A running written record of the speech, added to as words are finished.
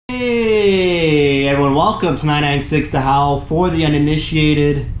everyone, welcome to 99.6 The Howl. For the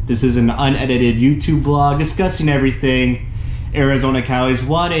uninitiated, this is an unedited YouTube vlog discussing everything Arizona Coyotes.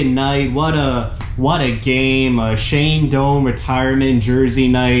 What a night, what a game. Shane Doan retirement jersey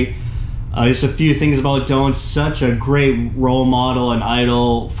night. Just a few things about Doan. Such a great role model and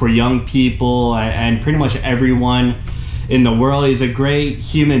idol for young people and pretty much everyone in the world. He's a great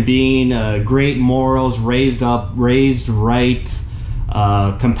human being, great morals, raised right,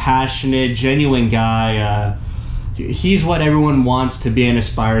 compassionate, genuine guy. He's what everyone wants to be and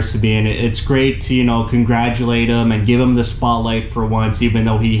aspires to be, and it's great to congratulate him and give him the spotlight for once, even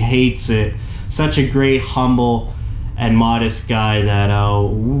though he hates it. Such a great, humble and modest guy that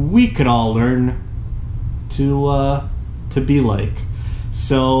we could all learn to be like.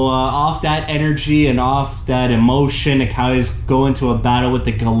 So off that energy and off that emotion, the Coyotes go into a battle with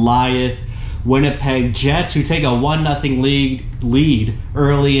the Goliath Winnipeg Jets, who take a 1-0 lead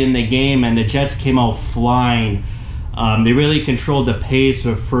early in the game, and the Jets came out flying. They really controlled the pace for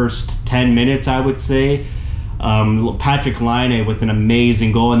the first 10 minutes, I would say. Patrick Laine with an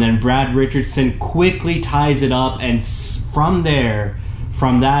amazing goal, and then Brad Richardson quickly ties it up, and from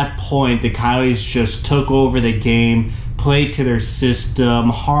that point, the Coyotes just took over the game, played to their system,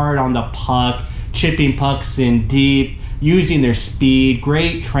 hard on the puck, chipping pucks in deep, using their speed,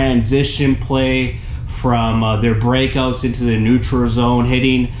 great transition play from their breakouts into the neutral zone,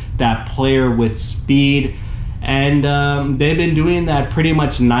 hitting that player with speed. And they've been doing that pretty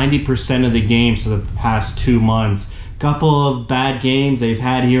much 90% of the games for the past 2 months. Couple of bad games they've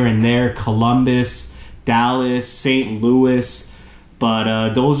had here and there, Columbus, Dallas, St. Louis,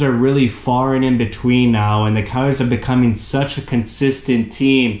 but those are really far and in between now, and the Coyotes are becoming such a consistent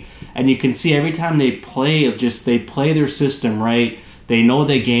team. And you can see every time they play, they play their system right. They know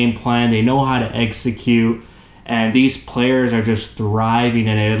the game plan. They know how to execute. And these players are just thriving.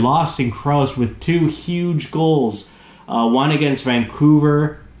 And they lost in Cross with 2 huge goals. One against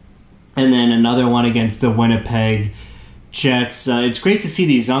Vancouver and then another one against the Winnipeg Jets. It's great to see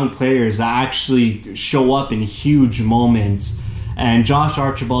these young players actually show up in huge moments. And Josh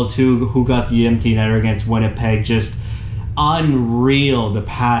Archibald, too, who got the empty netter against Winnipeg, just unreal the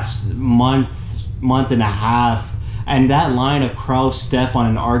past month and a half. And that line of Krause, Stepan,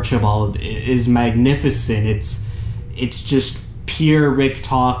 and Archibald is magnificent. It's just pure Rick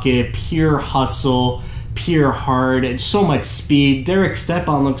Tocchet, pure hustle, pure heart, and so much speed. Derek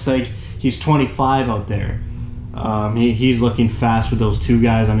Stepan looks like he's 25 out there. He's looking fast with those 2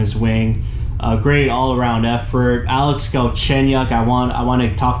 guys on his wing. Great all-around effort. Alex Galchenyuk, I want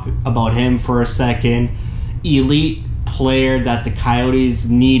to talk about him for a second. Elite player that the Coyotes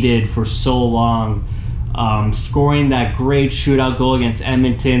needed for so long. Scoring that great shootout goal against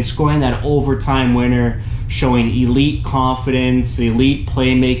Edmonton, scoring that overtime winner, showing elite confidence, elite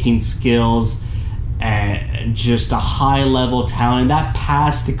playmaking skills, and just a high-level talent. That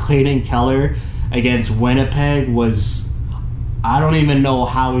pass to Clayton Keller against Winnipeg was... I don't even know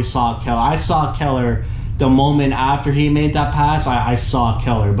how we saw Keller. I saw Keller the moment after he made that pass. I saw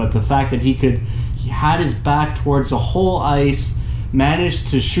Keller, but the fact that he had his back towards the whole ice, managed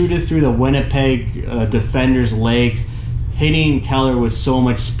to shoot it through the Winnipeg defender's legs, hitting Keller with so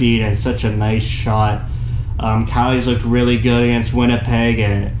much speed and such a nice shot. Coyotes looked really good against Winnipeg,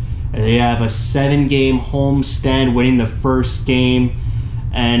 and they have a 7-game homestand, winning the first game.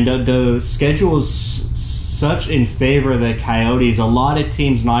 And the schedule is such in favor of the Coyotes. A lot of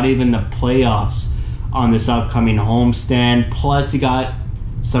teams not even the playoffs on this upcoming homestand. Plus, you got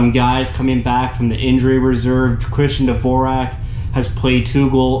some guys coming back from the injury reserve. Christian Dvorak has played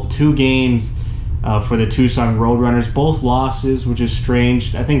 2 games for the Tucson Roadrunners. Both losses, which is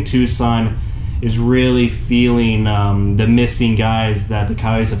strange. I think Tucson is really feeling the missing guys that the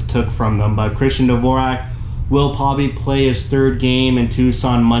Coyotes have took from them. But Christian Dvorak will probably play his 3rd game in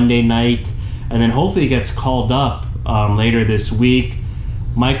Tucson Monday night, and then hopefully he gets called up later this week.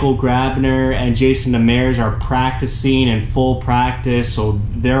 Michael Grabner and Jason Demers are practicing in full practice, so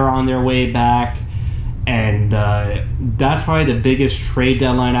they're on their way back. And that's probably the biggest trade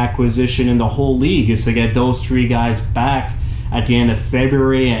deadline acquisition in the whole league, is to get those 3 guys back at the end of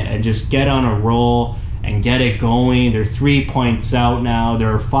February and just get on a roll and get it going. They're 3 points out now.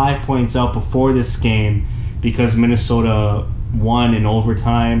 They're 5 points out before this game because Minnesota won in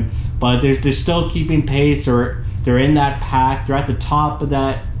overtime. But they're still keeping pace, or they're in that pack. They're at the top of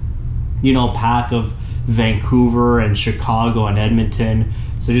that, pack of Vancouver and Chicago and Edmonton.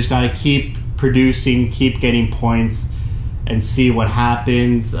 So just got to keep producing, keep getting points, and see what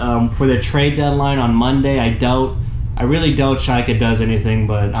happens. For the trade deadline on Monday, I really doubt Shika does anything,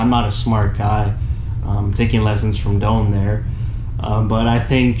 but I'm not a smart guy. Taking lessons from Doan there. But I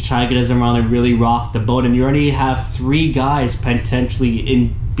think Chaika doesn't want to really rock the boat, and you already have 3 guys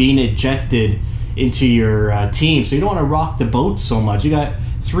potentially being ejected into your team, so you don't want to rock the boat so much. You got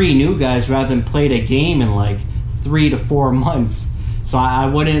 3 new guys rather than played a game in like 3 to 4 months. So I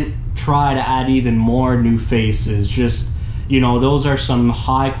wouldn't try to add even more new faces. Just, those are some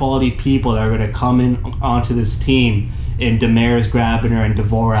high quality people that are going to come in onto this team in Demers, Grabiner, and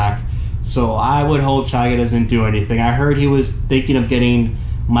Dvorak. So I would hope Chaika doesn't do anything. I heard he was thinking of getting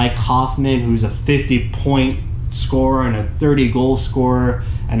Mike Hoffman, who's a 50-point scorer and a 30-goal scorer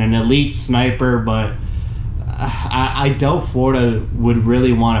and an elite sniper, but I doubt Florida would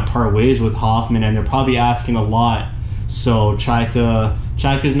really want to part ways with Hoffman, and they're probably asking a lot. So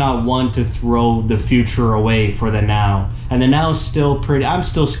Chaika's not one to throw the future away for the now. And the now is still I'm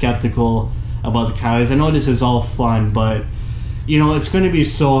still skeptical about the Coyotes. I know this is all fun, but it's going to be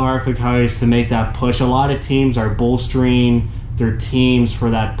so hard for the Coyotes to make that push. A lot of teams are bolstering their teams for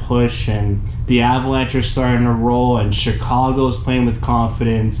that push, and the Avalanche are starting to roll, and Chicago's playing with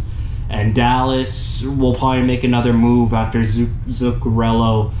confidence, and Dallas will probably make another move after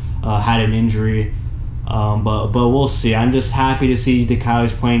Zuccarello had an injury. But we'll see. I'm just happy to see the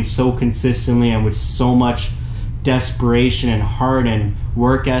Coyotes playing so consistently and with so much desperation and heart and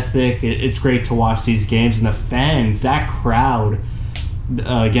work ethic. It's great to watch these games, and the fans, that crowd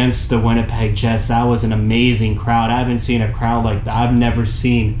against the Winnipeg Jets, that was an amazing crowd. I haven't seen a crowd like that. I've never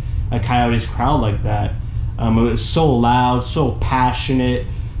seen a Coyotes crowd like that. It was so loud, so passionate.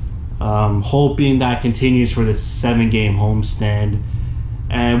 Hoping that continues for the 7-game homestand.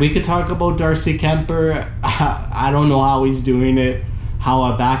 And we could talk about Darcy Kemper. I don't know how he's doing it, how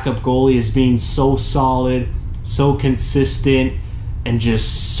a backup goalie is being so solid, so consistent, and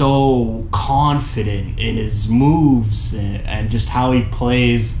just so confident in his moves and just how he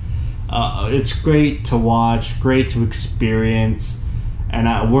plays. It's great to watch, great to experience,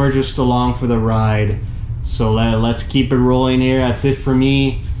 and we're just along for the ride. So let's keep it rolling here. That's it for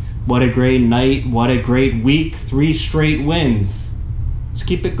me. What a great night. What a great week. 3 straight wins. Let's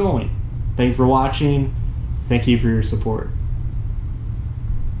keep it going. Thank you for watching. Thank you for your support.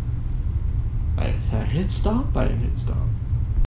 I hit stop? I didn't hit stop.